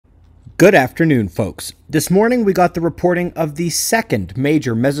Good afternoon, folks. This morning we got the reporting of the second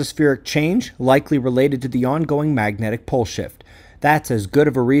major mesospheric change, likely related to the ongoing magnetic pole shift. That's as good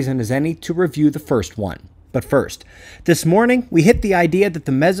of a reason as any to review the first one. But first, this morning we hit the idea that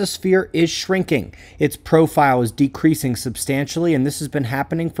the mesosphere is shrinking. Its profile is decreasing substantially, and this has been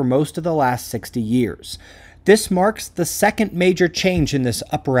happening for most of the last 60 years. This marks the second major change in this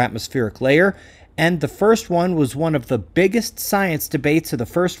upper atmospheric layer, and the first one was one of the biggest science debates of the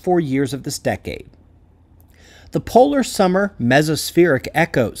first 4 years of this decade. The polar summer mesospheric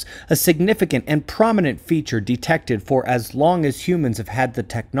echoes, a significant and prominent feature detected for as long as humans have had the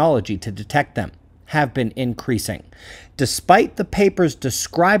technology to detect them, have been increasing. Despite the papers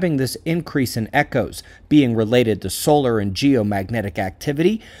describing this increase in echoes being related to solar and geomagnetic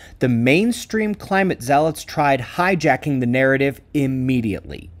activity, the mainstream climate zealots tried hijacking the narrative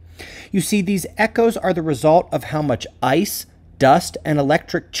immediately. You see, these echoes are the result of how much ice, dust, and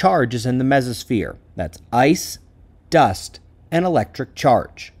electric charge is in the mesosphere. That's ice, dust, and electric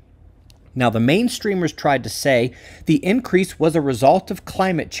charge. Now, the mainstreamers tried to say the increase was a result of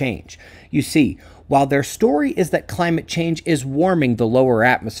climate change. You see, while their story is that climate change is warming the lower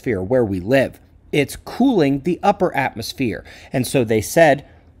atmosphere where we live, it's cooling the upper atmosphere. And so they said,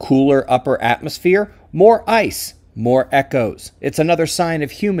 cooler upper atmosphere, more ice, more echoes. It's another sign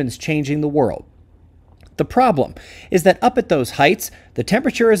of humans changing the world. The problem is that up at those heights, the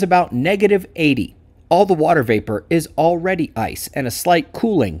temperature is about -80. All the water vapor is already ice, and a slight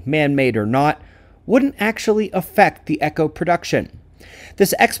cooling, man-made or not, wouldn't actually affect the echo production.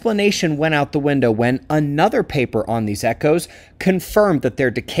 This explanation went out the window when another paper on these echoes confirmed that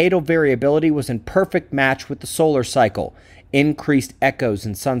their decadal variability was in perfect match with the solar cycle. Increased echoes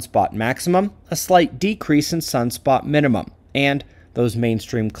in sunspot maximum, a slight decrease in sunspot minimum, and those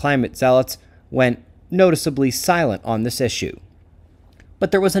mainstream climate zealots went noticeably silent on this issue.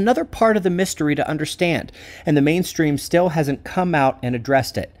 But there was another part of the mystery to understand, and the mainstream still hasn't come out and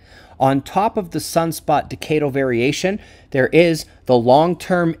addressed it. On top of the sunspot decadal variation, there is the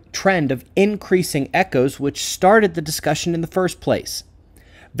long-term trend of increasing echoes, which started the discussion in the first place.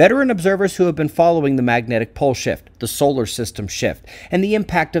 Veteran observers who have been following the magnetic pole shift, the solar system shift, and the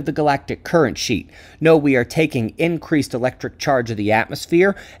impact of the galactic current sheet know we are taking increased electric charge of the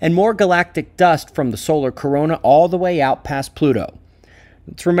atmosphere and more galactic dust from the solar corona all the way out past Pluto.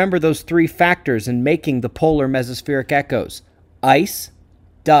 Let's remember those three factors in making the polar mesospheric echoes: ice,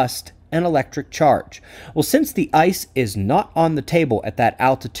 dust, and electric charge. Well, since the ice is not on the table at that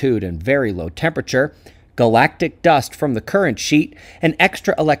altitude and very low temperature, galactic dust from the current sheet and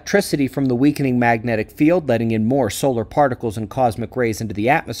extra electricity from the weakening magnetic field letting in more solar particles and cosmic rays into the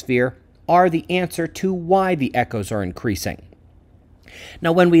atmosphere are the answer to why the echoes are increasing.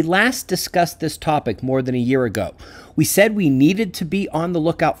 Now, when we last discussed this topic more than a year ago, we said we needed to be on the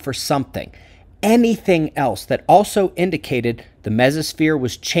lookout for something, anything else that also indicated the mesosphere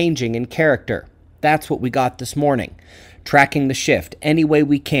was changing in character. That's what we got this morning. Tracking the shift any way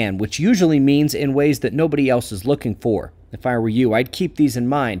we can, which usually means in ways that nobody else is looking for. If I were you, I'd keep these in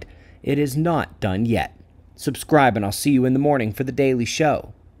mind. It is not done yet. Subscribe and I'll see you in the morning for the daily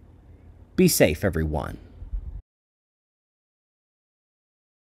show. Be safe, everyone.